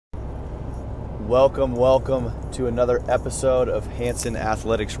Welcome to another episode of Hanson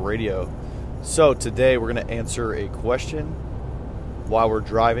Athletics Radio. So today we're going to answer a question while we're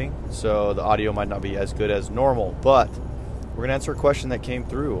driving, so the audio might not be as good as normal, but we're going to answer a question that came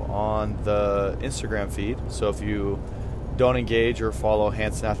through on the Instagram feed. So if you don't engage or follow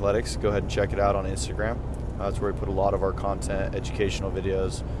Hanson Athletics, go ahead and check it out on Instagram. That's where we put a lot of our content, educational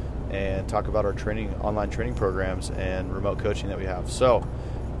videos, and talk about our online training programs and remote coaching that we have. So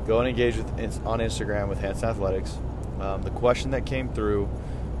go and engage on Instagram with Hanson Athletics. The question that came through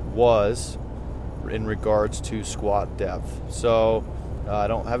was in regards to squat depth. So I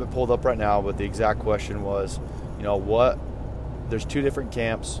don't have it pulled up right now, but the exact question was, there's two different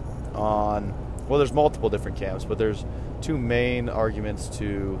camps there's multiple different camps, but there's two main arguments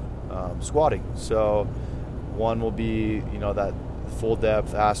to squatting. So one will be, that full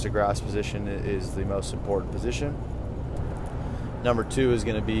depth ass to grass position is the most important position. Number two is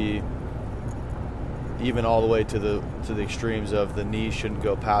going to be even all the way to the extremes of the knee shouldn't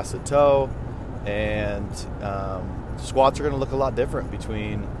go past the toe, and squats are going to look a lot different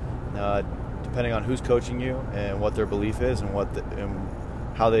between depending on who's coaching you and what their belief is and and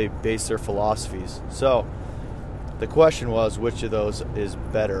how they base their philosophies. So the question was, which of those is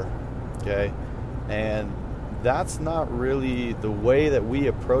better? Okay, and that's not really the way that we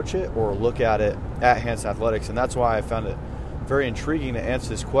approach it or look at it at Hanson Athletics, and that's why I found it very intriguing to answer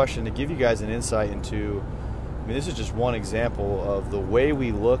this question, to give you guys an insight into, this is just one example of the way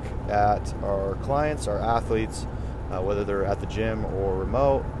we look at our clients, our athletes, whether they're at the gym or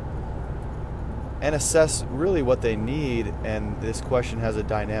remote, and assess really what they need. And this question has a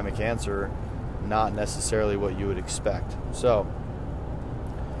dynamic answer, not necessarily what you would expect. So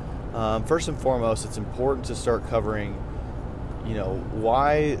first and foremost, it's important to start covering,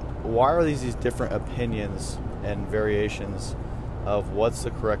 why are these different opinions and variations of what's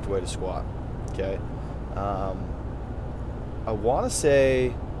the correct way to squat. Okay, I want to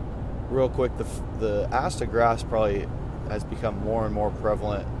say real quick, the ass to grass probably has become more and more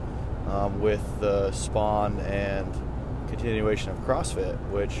prevalent with the spawn and continuation of CrossFit,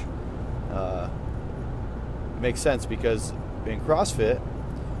 which makes sense because in CrossFit,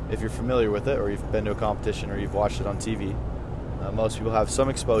 if you're familiar with it or you've been to a competition or you've watched it on TV, most people have some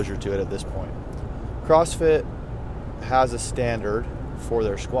exposure to it at this point. CrossFit has a standard for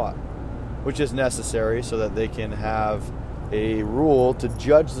their squat, which is necessary so that they can have a rule to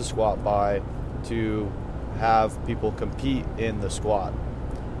judge the squat by, to have people compete in the squat.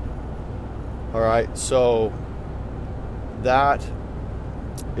 All right, so that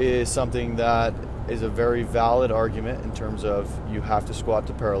is something that is a very valid argument in terms of you have to squat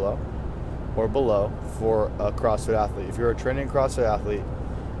to parallel or below for a CrossFit athlete. If you're a training CrossFit athlete,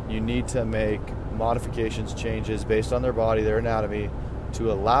 you need to make modifications, changes based on their body, their anatomy,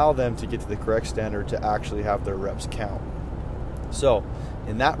 to allow them to get to the correct standard to actually have their reps count. So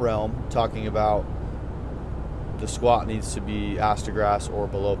in that realm, talking about the squat needs to be ass to grass or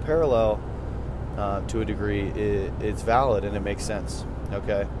below parallel to a degree, it's valid and it makes sense.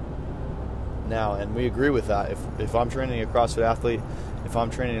 Okay. Now, and we agree with that. If I'm training a CrossFit athlete, if I'm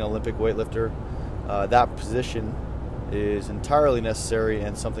training an Olympic weightlifter, that position is entirely necessary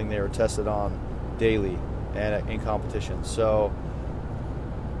and something they are tested on daily and in competition. So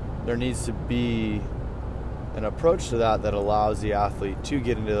there needs to be an approach to that allows the athlete to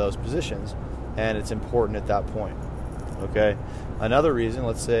get into those positions, and it's important at that point. Okay. Another reason,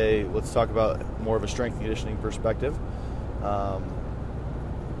 let's talk about more of a strength and conditioning perspective. I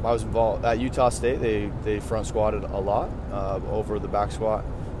was involved at Utah State. They front squatted a lot over the back squat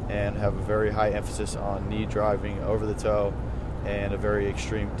and have a very high emphasis on knee driving over the toe and a very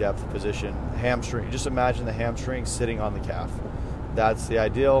extreme depth position. Hamstring, just imagine the hamstring sitting on the calf. That's the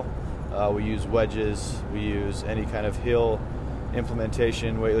ideal. We use wedges, we use any kind of heel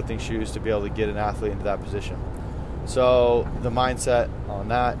implementation, weightlifting shoes to be able to get an athlete into that position. So the mindset on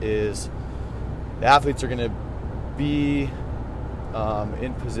that is the athletes are going to be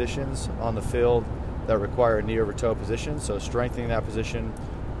in positions on the field that require a knee over toe position. So strengthening that position,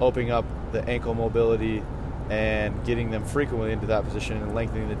 opening up the ankle mobility, and getting them frequently into that position and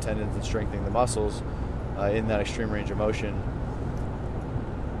lengthening the tendons and strengthening the muscles in that extreme range of motion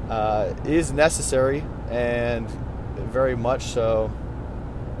is necessary, and very much so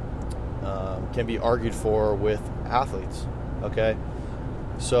can be argued for with athletes. Okay,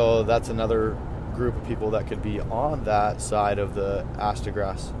 so that's another group of people that could be on that side of the ass to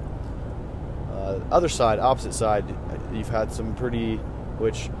grass. Other side, opposite side, you've had some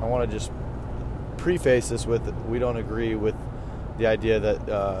which I want to just preface this with, we don't agree with the idea that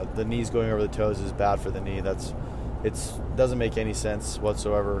the knees going over the toes is bad for the knee. It doesn't make any sense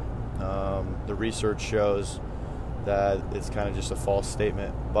whatsoever. The research shows that it's kind of just a false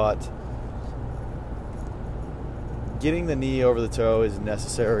statement, but getting the knee over the toe is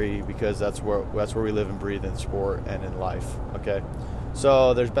necessary because that's where we live and breathe in sport and in life. Okay,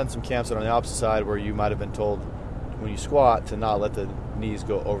 so there's been some camps that are on the opposite side where you might have been told when you squat to not let the knees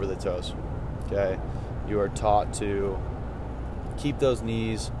go over the toes. Okay, you are taught to keep those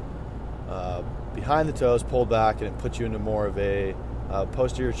knees behind the toes, pulled back, and it puts you into more of a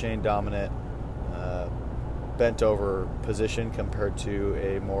posterior chain dominant, bent over position compared to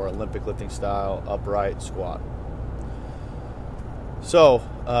a more Olympic lifting style upright squat. So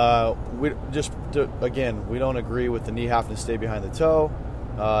we don't agree with the knee having to stay behind the toe,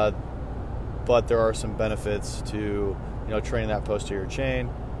 but there are some benefits to training that posterior chain,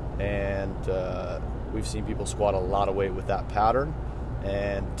 and we've seen people squat a lot of weight with that pattern,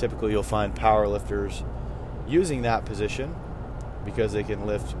 and typically you'll find power lifters using that position because they can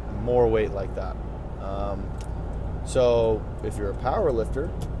lift more weight like that. So if you're a power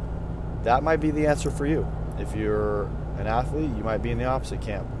lifter, that might be the answer for you. If you're an athlete, you might be in the opposite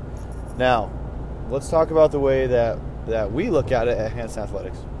camp. Now, let's talk about the way that we look at it at Hanson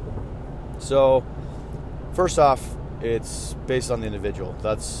Athletics. So, first off, it's based on the individual.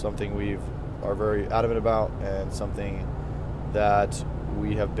 That's something we are very adamant about, and something that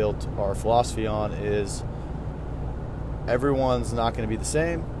we have built our philosophy on is everyone's not going to be the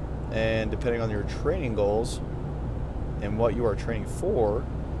same, and depending on your training goals and what you are training for,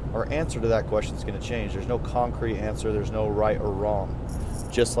 our answer to that question is going to change. There's no concrete answer. There's no right or wrong.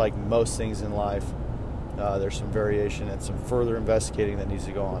 Just like most things in life, there's some variation and some further investigating that needs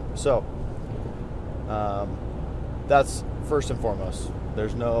to go on. So that's first and foremost.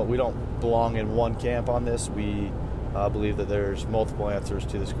 We don't belong in one camp on this. We believe that there's multiple answers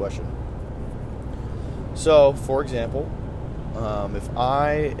to this question. So, for example, if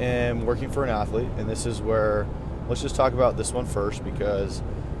I am working for an athlete, and this is where, let's just talk about this one first because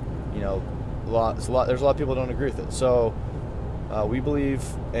there's a lot of people who don't agree with it. So we believe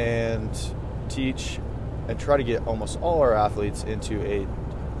and teach and try to get almost all our athletes into a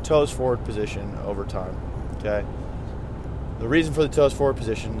toes forward position over time. Okay. The reason for the toes forward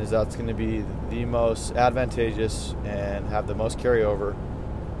position is that's going to be the most advantageous and have the most carryover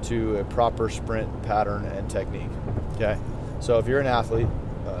to a proper sprint pattern and technique. Okay. So if you're an athlete,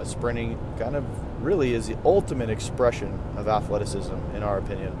 sprinting kind of really is the ultimate expression of athleticism, in our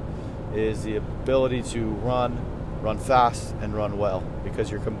opinion, is the ability to run fast and run well,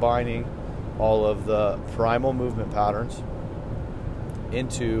 because you're combining all of the primal movement patterns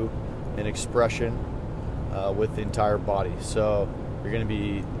into an expression with the entire body. So you're going to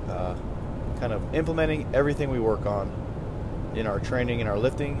be kind of implementing everything we work on in our training and our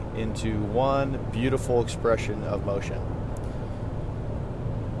lifting into one beautiful expression of motion.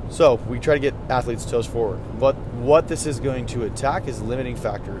 So we try to get athletes toes forward. But what this is going to attack is limiting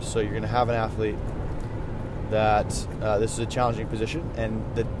factors. So you're going to have an athlete that this is a challenging position, and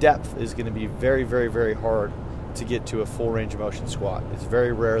the depth is going to be very, very, very hard to get to a full range of motion squat. It's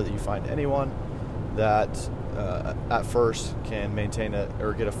very rare that you find anyone that at first can maintain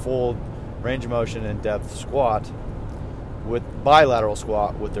or get a full range of motion and depth squat with bilateral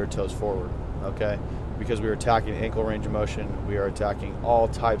squat with their toes forward. Okay. Because we are attacking ankle range of motion, we are attacking all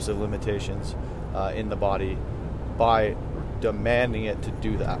types of limitations in the body by demanding it to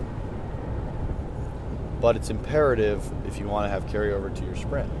do that. But it's imperative if you want to have carryover to your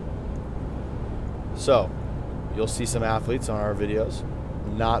sprint. So, you'll see some athletes on our videos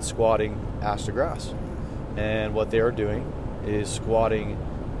not squatting ass to grass. And what they are doing is squatting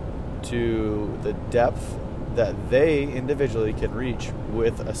to the depth that they individually can reach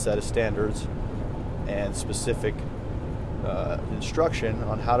with a set of standards and specific instruction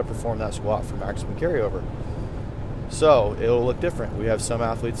on how to perform that squat for maximum carryover. So it'll look different. We have some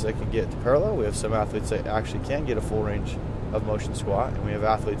athletes that can get to parallel. We have some athletes that actually can get a full range of motion squat, and we have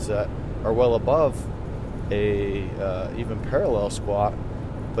athletes that are well above a even parallel squat.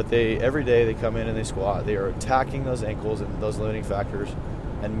 But every day they come in and they squat. They are attacking those ankles and those limiting factors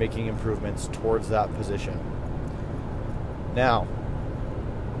and making improvements towards that position. Now,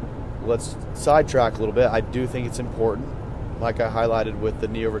 let's sidetrack a little bit. I do think it's important, like I highlighted with the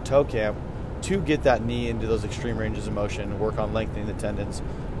knee over toe camp, to get that knee into those extreme ranges of motion, work on lengthening the tendons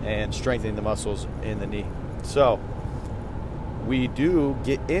and strengthening the muscles in the knee. So we do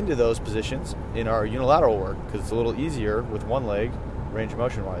get into those positions in our unilateral work because it's a little easier with one leg range of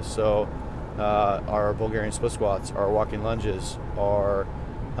motion wise. So our Bulgarian split squats, our walking lunges, our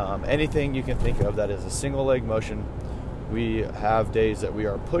anything you can think of that is a single leg motion. We have days that we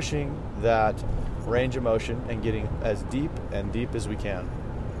are pushing that range of motion and getting as deep as we can.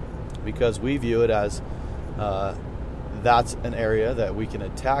 because we view it as that's an area that we can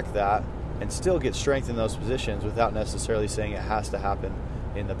attack that and still get strength in those positions without necessarily saying it has to happen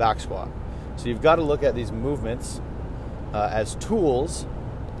in the back squat. So you've got to look at these movements as tools,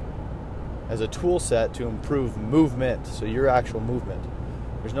 as a tool set to improve movement, so your actual movement.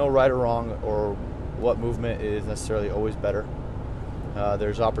 There's no right or wrong or what movement is necessarily always better.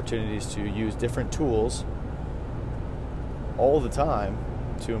 There's opportunities to use different tools all the time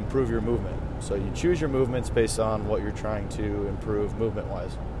to improve your movement. So you choose your movements based on what you're trying to improve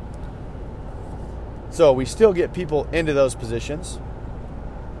movement-wise. So we still get people into those positions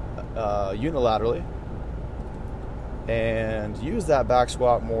unilaterally and use that back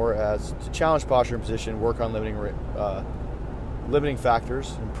squat more as to challenge posture and position, work on limiting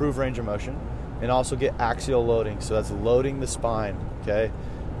factors, improve range of motion, and also get axial loading. So that's loading the spine, okay?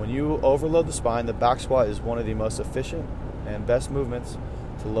 When you overload the spine, the back squat is one of the most efficient and best movements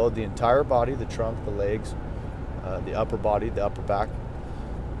to load the entire body, the trunk, the legs, the upper body, the upper back,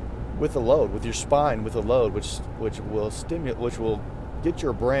 with a load, with your spine with a load, which will get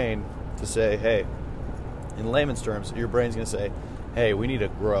your brain to say, hey, in layman's terms, your brain's going to say, hey, we need to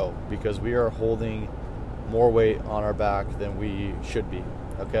grow because we are holding more weight on our back than we should be,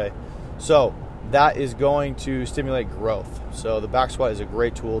 okay? So that is going to stimulate growth. So the back squat is a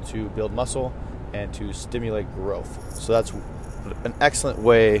great tool to build muscle and to stimulate growth. So that's an excellent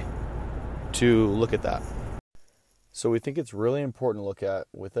way to look at that. So we think it's really important to look at,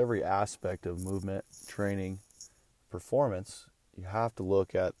 with every aspect of movement, training, performance, you have to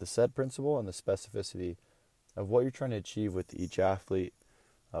look at the set principle and the specificity of what you're trying to achieve with each athlete,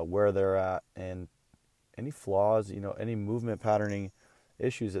 where they're at, and any flaws, any movement patterning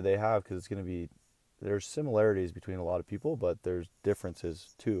issues that they have, because there's similarities between a lot of people, but there's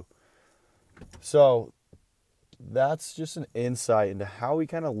differences too. So that's just an insight into how we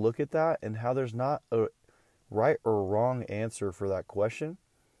kind of look at that, and how there's not a right or wrong answer for that question,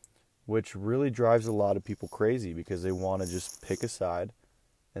 which really drives a lot of people crazy because they want to just pick a side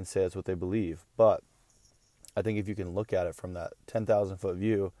and say that's what they believe. But I think if you can look at it from that 10,000 foot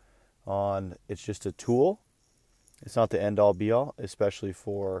view on, it's just a tool. It's not the end all be all, especially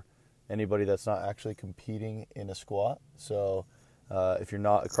for anybody that's not actually competing in a squat. So if you're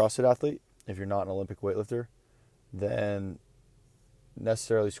not a CrossFit athlete, if you're not an Olympic weightlifter, then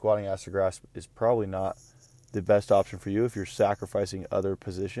necessarily squatting ass to grass is probably not the best option for you if you're sacrificing other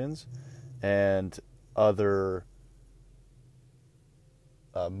positions and other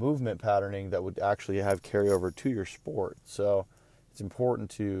movement patterning that would actually have carryover to your sport. So it's important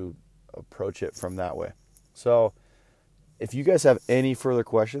to approach it from that way. So if you guys have any further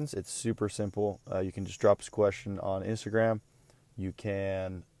questions, it's super simple. You can just drop us a question on Instagram. You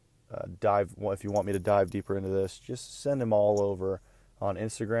can if you want me to dive deeper into this, just send them all over on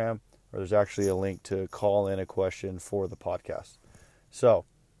Instagram, or there's actually a link to call in a question for the podcast. So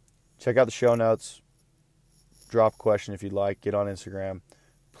check out the show notes, drop a question if you'd like, get on Instagram.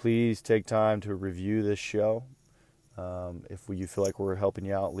 Please take time to review this show. If you feel like we're helping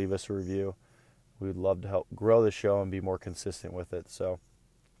you out, leave us a review. We would love to help grow the show and be more consistent with it. So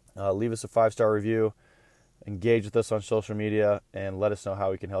leave us a 5-star review, engage with us on social media, and let us know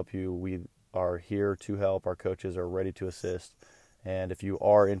how we can help you. We are here to help. Our coaches are ready to assist. And if you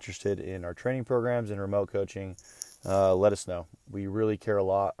are interested in our training programs and remote coaching, let us know. We really care a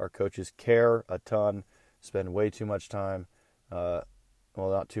lot. Our coaches care a ton, spend way too much time. Well,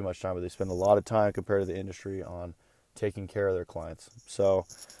 not too much time, but they spend a lot of time compared to the industry on taking care of their clients. So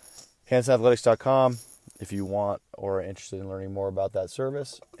HansonAthletics.com if you want or are interested in learning more about that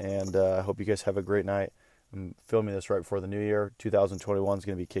service. And I hope you guys have a great night. I'm filming this right before the new year. 2021 is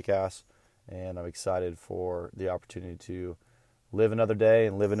going to be kick-ass, and I'm excited for the opportunity to live another day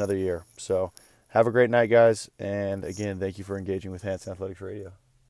and live another year. So have a great night, guys. And again, thank you for engaging with Hanson Athletics Radio.